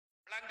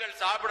பழங்கள்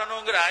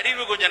சாப்பிடணுங்கிற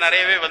அறிவு கொஞ்சம்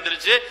நிறையவே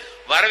வந்துருச்சு,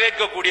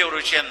 வரவேற்கக்கூடிய ஒரு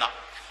விஷயம் தான்.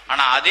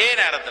 ஆனா அதே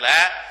நேரத்துல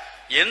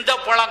எந்த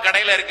பழம்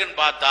கடையில இருக்குன்னு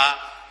பார்த்தா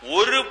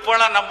ஒரு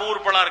பழம் நம்ம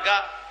ஊர் பழம் இருக்கா?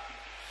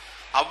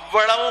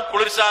 அவ்வளவும்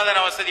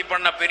குளிர்சாதன வசதி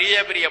பண்ண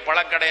பெரிய பெரிய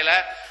பழக்கடையில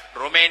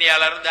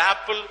ரொமேனியால இருந்து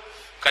ஆப்பிள்,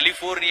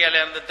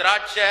 கலிபோர்னியால இருந்து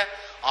திராட்சை,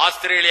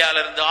 ஆஸ்திரேலியால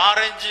இருந்து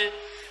ஆரஞ்சு,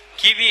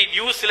 கிவி,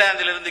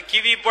 நியூசிலாந்துல இருந்து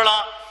கிவி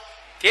பழம்.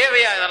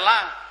 தேவையா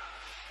இதெல்லாம்?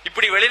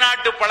 இப்படி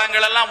வெளிநாட்டு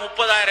பழங்கள் எல்லாம்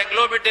 30,000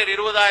 கிலோமீட்டர்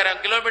 20,000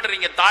 கிலோமீட்டர்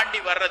இங்க தாண்டி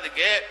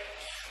வர்றதுக்கு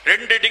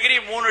 2 டிகிரி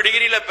 3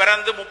 டிகிரியில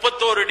பிறந்து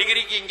 31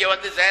 டிகிரிக்கு இங்க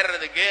வந்து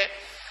சேர்றதுக்கு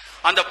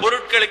அந்த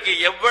பொருட்களுக்கு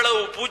எவ்வளவு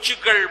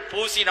பூச்சிகள்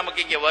பூசி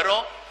நமக்கு இங்க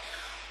வரும்,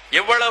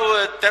 எவ்வளவு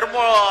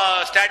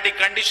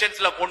தெர்மோஸ்டாட்டிக்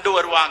கண்டிஷன்ஸ்ல கொண்டு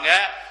வருவாங்க.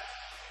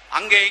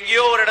 அங்க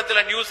எங்கேயோ ஒரு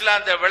இடத்துல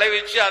நியூசிலாந்த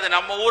விளைவிச்சு அது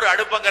நம்ம ஊர்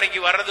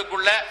அடுப்பங்கரைக்கு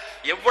வர்றதுக்குள்ள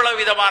எவ்வளவு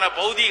விதமான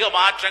பௌதிக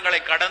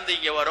மாற்றங்களை கடந்து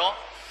இங்க வரும்.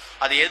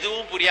 அது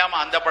எதுவும் புரியாம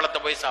அந்த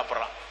பழத்தை போய்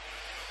சாப்பிடறான்.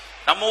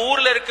 நம்ம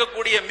ஊர்ல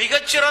இருக்கக்கூடிய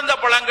மிகச்சிறந்த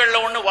பழங்கள்ல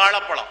ஒண்ணு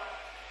வாழைப்பழம்.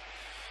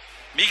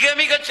 மிக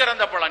மிக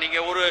சிறந்த பழம். நீங்க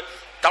ஒரு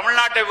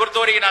தமிழ்நாட்டை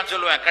பொறுத்தவரைக்கும் நான்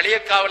சொல்லுவேன்,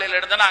 களியக்காவலையில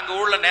இருந்தனா அங்க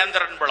ஊர்ல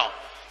நேந்திரன் பழம்,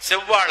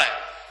 செவ்வாழை,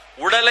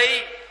 உடலை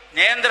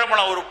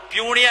நேந்திரமலம் ஒரு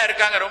பியூனியா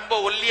இருக்காங்க, ரொம்ப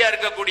ஒல்லியா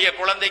இருக்கக்கூடிய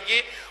குழந்தைக்கு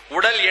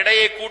உடல்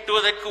எடையை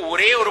கூட்டுவதற்கு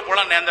ஒரே ஒரு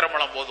பழம்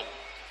நேந்திரமலம் போதும்.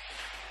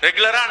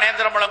 ரெகுலரா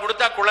நேந்திரமலம்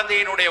கொடுத்தா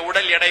குழந்தையினுடைய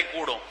உடல் எடை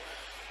கூடும்.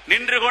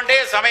 நின்று கொண்டே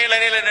சமையல்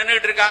அறையில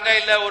நின்றுட்டு இருக்காங்க,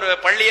 இல்ல ஒரு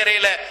பள்ளி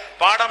அறையில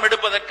பாடம்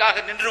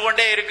எடுப்பதற்காக நின்று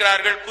கொண்டே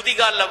இருக்கிறார்கள்,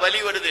 குதிகால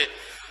வலி வருது,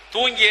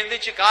 தூங்கி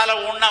எந்திரிச்சு காலை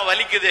ஊன்னா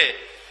வலிக்குது,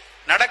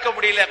 நடக்க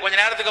முடியல, கொஞ்ச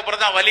நேரத்துக்கு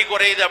அப்புறம் தான் வலி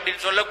குறையுது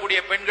அப்படின்னு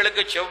சொல்லக்கூடிய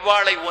பெண்களுக்கு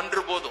செவ்வாழை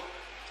ஒன்று போதும்.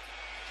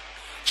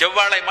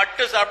 செவ்வாழை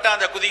மட்டும் சாப்பிட்டா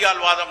அந்த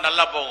குதிகால் வாதம்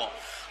நல்லா போகும்.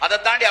 அதை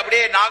தாண்டி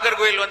அப்படியே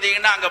நாகர்கோவில்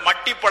வந்தீங்கன்னா அங்க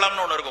மட்டி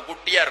பழம்னு ஒண்ணு இருக்கும்,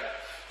 குட்டியா இருக்கும்,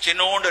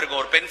 சின்னோண்டு இருக்கும்,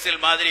 ஒரு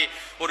பென்சில் மாதிரி,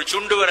 ஒரு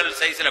சுண்டு விரல்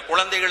சைஸ்ல,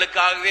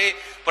 குழந்தைகளுக்காகவே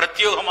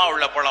பிரத்யோகமா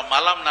உள்ள பழம்.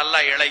 மலம் நல்லா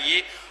இழகி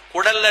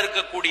குடல்ல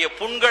இருக்கக்கூடிய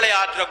புண்களை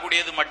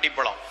ஆற்றக்கூடியது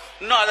மட்டிப்பழம்.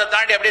 இன்னும் அதை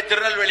தாண்டி அப்படியே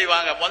திருநெல்வேலி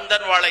வாங்க,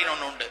 மொந்தன் வாழைன்னு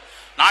ஒண்ணு உண்டு,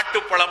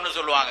 நாட்டுப்பழம்னு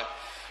சொல்லுவாங்க.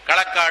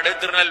 களக்காடு,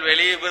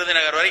 திருநெல்வேலி,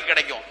 விருதுநகர் வரை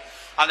கிடைக்கும்.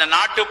 அந்த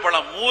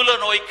நாட்டுப்பழம் மூல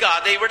நோய்க்கு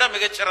அதை விட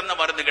மிகச்சிறந்த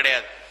மருந்து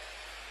கிடையாது.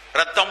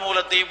 ரத்த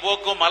மூலத்தையும்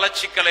போக்கும்,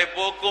 மலச்சிக்கலை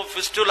போக்கும்,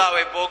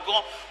 பிஸ்டுலாவை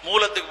போக்கும்,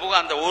 மூலத்துக்கு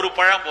போக்கும். அந்த ஒரு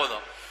பழம்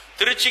போதும்.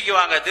 திருச்சிக்கு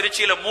வாங்க,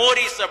 திருச்சியில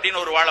மோரிஸ் அப்படின்னு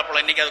ஒரு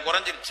வாழைப்பழம், இன்னைக்கு அது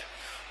குறைஞ்சிருச்சு,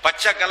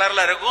 பச்சை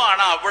கலர்ல இருக்கும்,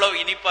 ஆனா அவ்வளவு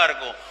இனிப்பா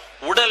இருக்கும்.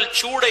 உடல்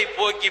சூடை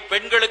போக்கி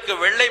பெண்களுக்கு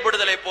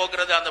வெள்ளைப்படுதலை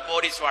போக்குறது அந்த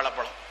மோரிஸ்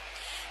வாழைப்பழம்.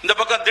 இந்த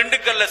பக்கம்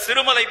திண்டுக்கல்ல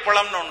சிறுமலை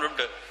பழம்னு ஒன்று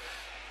உண்டு,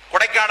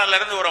 கொடைக்கானல்ல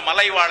இருந்து ஒரு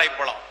மலை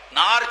வாழைப்பழம்,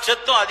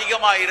 நார்ச்சத்தும்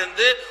அதிகமா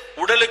இருந்து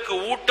உடலுக்கு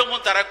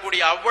ஊட்டமும்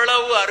தரக்கூடிய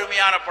அவ்வளவு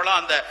அருமையான பழம்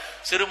அந்த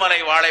சிறுமலை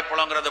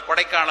வாழைப்பழங்கிறது,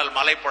 கொடைக்கானல்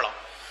மலைப்பழம்.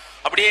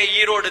 அப்படியே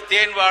ஈரோடு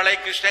தேன் வாழை,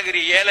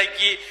 கிருஷ்ணகிரி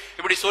ஏலக்கி,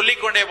 இப்படி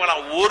சொல்லிக்கொண்டே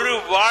போகலாம். ஒரு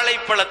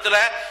வாழைப்பழத்துல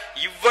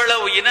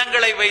இவ்வளவு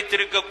இனங்களை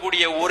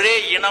வைத்திருக்கக்கூடிய ஒரே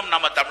இனம்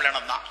நம்ம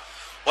தமிழினம் தான்.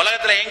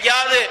 உலகத்துல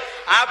எங்கேயாவது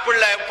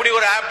ஆப்பிள்ல இப்படி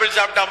ஒரு ஆப்பிள்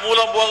சாப்பிட்டா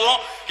மூலம் போகும்,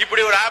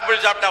 இப்படி ஒரு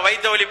ஆப்பிள் சாப்பிட்டா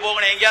வயிற்று வலி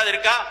போகணும் எங்கேயாவது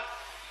இருக்கா?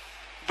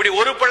 இப்படி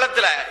ஒரு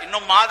பழத்துல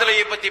இன்னும்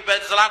மாதுளையை பத்தி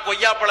பேசலாம்,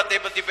 கொய்யா பழத்தை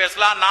பத்தி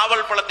பேசலாம்,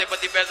 நாவல் பழத்தை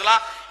பத்தி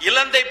பேசலாம்,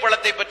 இலந்தை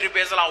பழத்தை பற்றி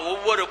பேசலாம்.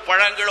 ஒவ்வொரு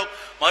பழங்களும்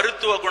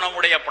மருத்துவ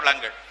குணமுடைய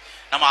பழங்கள்.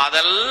 நம்ம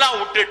அதெல்லாம்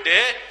விட்டுட்டு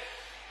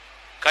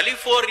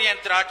கலிபோர்னியன்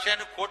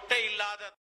திராட்சைன்னு கொட்டை இல்லாத